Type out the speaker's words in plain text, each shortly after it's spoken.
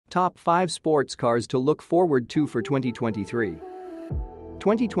Top 5 sports cars to look forward to for 2023.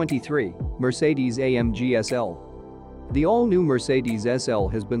 2023, Mercedes-AMG SL. The all-new Mercedes SL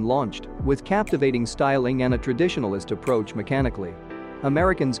has been launched, with captivating styling and a traditionalist approach mechanically.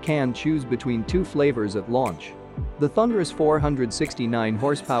 Americans can choose between two flavors at launch. The thunderous 469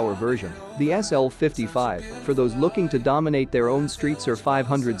 horsepower version, the SL55, for those looking to dominate their own streets, or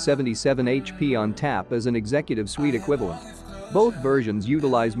 577 HP on tap as an executive suite equivalent. Both versions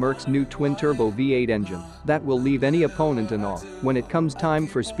utilize Merc's new twin-turbo V8 engine that will leave any opponent in awe when it comes time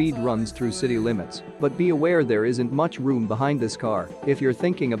for speed runs through city limits. But be aware, there isn't much room behind this car if you're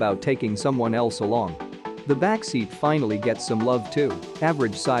thinking about taking someone else along. The backseat finally gets some love too.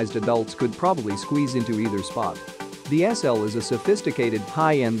 Average-sized adults could probably squeeze into either spot. The SL is a sophisticated,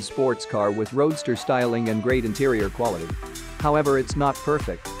 high-end sports car with roadster styling and great interior quality. However, it's not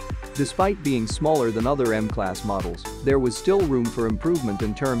perfect. Despite being smaller than other M-Class models, there was still room for improvement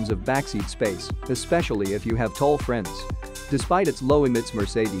in terms of backseat space, especially if you have tall friends. Despite its low emits,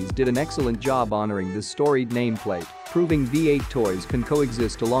 Mercedes did an excellent job honoring this storied nameplate, proving V8 toys can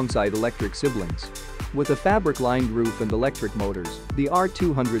coexist alongside electric siblings. With a fabric-lined roof and electric motors, the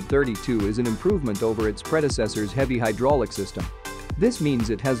R232 is an improvement over its predecessor's heavy hydraulic system. This means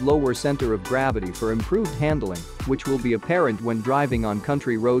it has lower center of gravity for improved handling, which will be apparent when driving on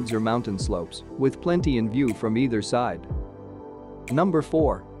country roads or mountain slopes, with plenty in view from either side. Number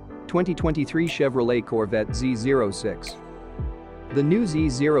 4. 2023 Chevrolet Corvette Z06. The new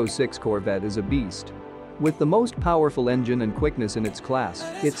Z06 Corvette is a beast. With the most powerful engine and quickness in its class,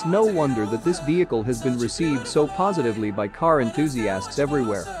 it's no wonder that this vehicle has been received so positively by car enthusiasts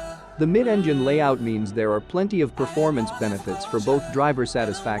everywhere. The mid-engine layout means there are plenty of performance benefits for both driver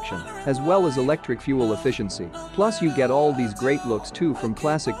satisfaction as well as electric fuel efficiency. Plus, you get all these great looks too, from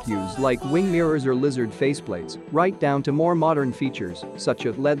classic cues like wing mirrors or lizard faceplates, right down to more modern features such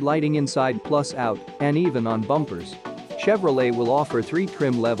as LED lighting inside plus out and even on bumpers. Chevrolet will offer 3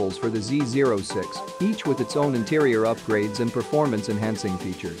 trim levels for the Z06, each with its own interior upgrades and performance-enhancing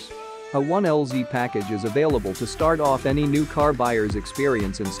features. A 1LZ package is available to start off any new car buyer's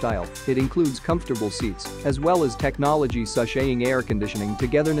experience in style. It includes comfortable seats, as well as technology such as air conditioning,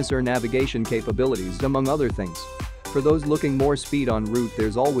 togetherness or navigation capabilities, among other things. For those looking more speed en route,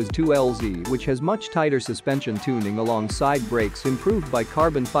 there's always 2LZ, which has much tighter suspension tuning alongside brakes improved by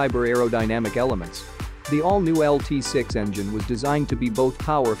carbon fiber aerodynamic elements. The all-new LT6 engine was designed to be both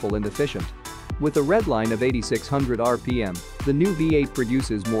powerful and efficient. With a redline of 8,600 RPM, the new V8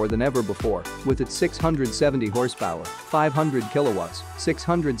 produces more than ever before, with its 670 horsepower, 500 kilowatts,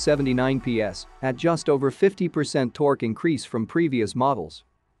 679 PS, at just over 50% torque increase from previous models.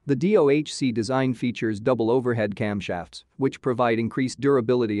 The DOHC design features double overhead camshafts, which provide increased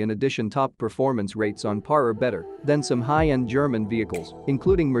durability. In addition, top performance rates on par or better than some high-end German vehicles,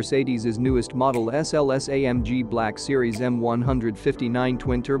 including Mercedes' newest model SLS-AMG Black Series M159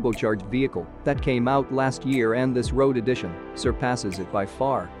 twin-turbocharged vehicle that came out last year, and this road edition surpasses it by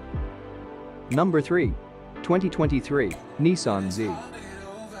far. Number 3. 2023 Nissan Z.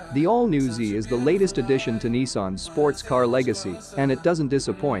 The all-new Z is the latest addition to Nissan's sports car legacy, and it doesn't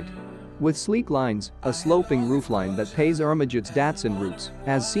disappoint. With sleek lines, a sloping roofline that pays homage its Datsun roots,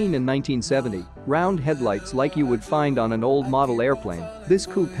 as seen in 1970, round headlights like you would find on an old model airplane, this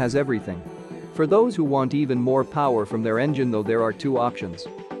coupe has everything. For those who want even more power from their engine, though, there are 2 options.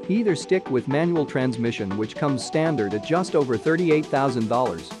 Either stick with manual transmission, which comes standard at just over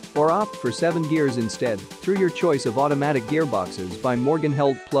 $38,000, or opt for 7 gears instead through your choice of automatic gearboxes by Morgan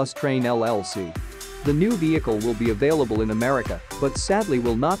Held Plus Train LLC. The new vehicle will be available in America, but sadly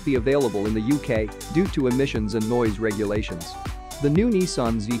will not be available in the UK due to emissions and noise regulations. The new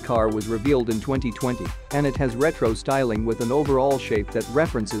Nissan Z car was revealed in 2020, and it has retro styling with an overall shape that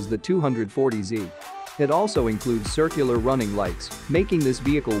references the 240Z. It also includes circular running lights, making this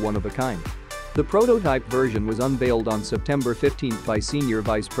vehicle one of a kind. The prototype version was unveiled on September 15 by Senior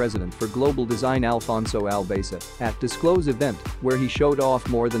Vice President for Global Design Alfonso Albeza at Disclose event, where he showed off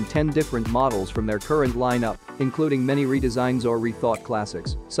more than 10 different models from their current lineup, including many redesigns or rethought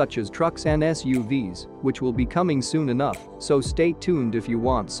classics, such as trucks and SUVs, which will be coming soon enough, so stay tuned if you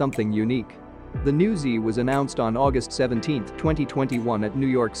want something unique. The new Z was announced on August 17, 2021 at New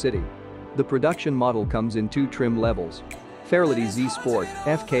York City. The production model comes in 2 trim levels: Fairlady Z Sport,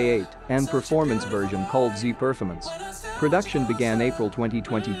 FK8, and performance version called Z Performance. Production began April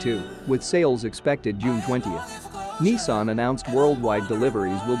 2022, with sales expected June 20th. Nissan announced worldwide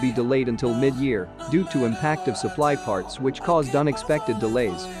deliveries will be delayed until mid-year due to impact of supply parts, which caused unexpected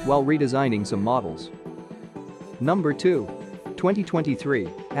delays while redesigning some models. Number 2. 2023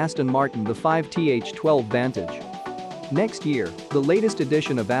 Aston Martin the 5TH12 Vantage. Next year, the latest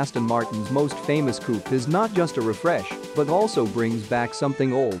edition of Aston Martin's most famous coupe is not just a refresh, but also brings back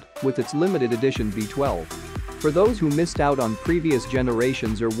something old with its limited edition V12. For those who missed out on previous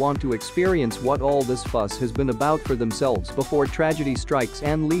generations or want to experience what all this fuss has been about for themselves before tragedy strikes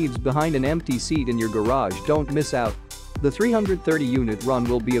and leaves behind an empty seat in your garage, don't miss out. The 330-unit run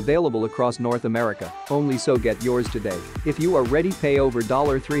will be available across North America, only so get yours today. If you are ready, pay over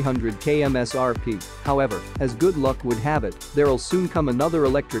 $300,000 MSRP. However, as good luck would have it, there'll soon come another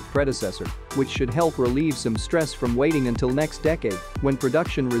electric predecessor, which should help relieve some stress from waiting until next decade, when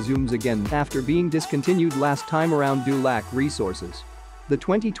production resumes again after being discontinued last time around due lack resources. The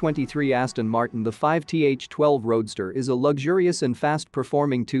 2023 Aston Martin the 5TH12 Roadster is a luxurious and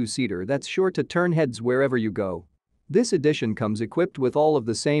fast-performing two-seater that's sure to turn heads wherever you go. This edition comes equipped with all of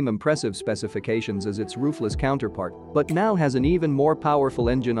the same impressive specifications as its roofless counterpart, but now has an even more powerful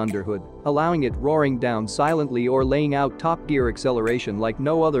engine under hood, allowing it roaring down silently or laying out top-gear acceleration like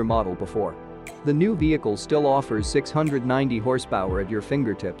no other model before. The new vehicle still offers 690 horsepower at your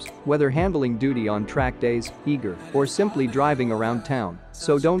fingertips, whether handling duty on track days, eager, or simply driving around town,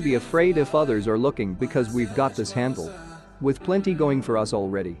 so don't be afraid if others are looking, because we've got this handled. With plenty going for us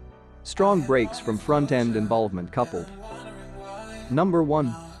already. Strong brakes from front-end involvement coupled. Number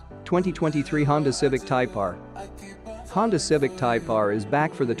 1. 2023 Honda Civic Type R. Honda Civic Type R is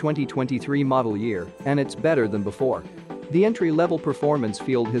back for the 2023 model year, and it's better than before. The entry-level performance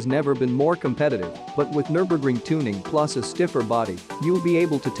field has never been more competitive, but with Nürburgring tuning plus a stiffer body, you'll be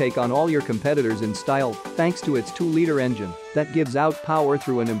able to take on all your competitors in style thanks to its 2-liter engine that gives out power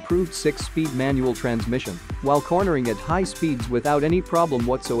through an improved 6-speed manual transmission while cornering at high speeds without any problem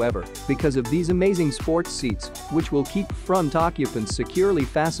whatsoever because of these amazing sports seats, which will keep front occupants securely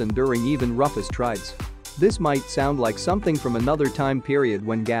fastened during even roughest rides. This might sound like something from another time period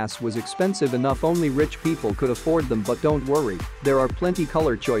when gas was expensive enough only rich people could afford them, but don't worry, there are plenty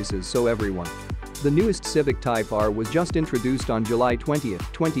color choices so everyone. The newest Civic Type R was just introduced on July 20,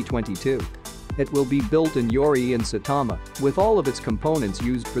 2022. It will be built in Yori and Saitama, with all of its components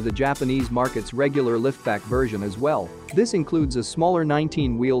used for the Japanese market's regular liftback version as well. This includes a smaller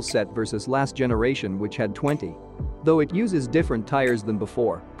 19-wheel set versus last generation which had 20. Though it uses different tires than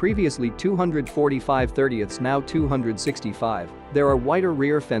before, previously 245/30ths now 265, there are wider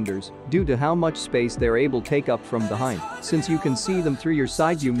rear fenders due to how much space they're able to take up from behind, since you can see them through your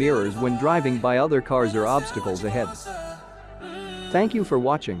side view mirrors when driving by other cars or obstacles ahead. Thank you for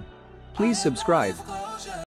watching. Please subscribe.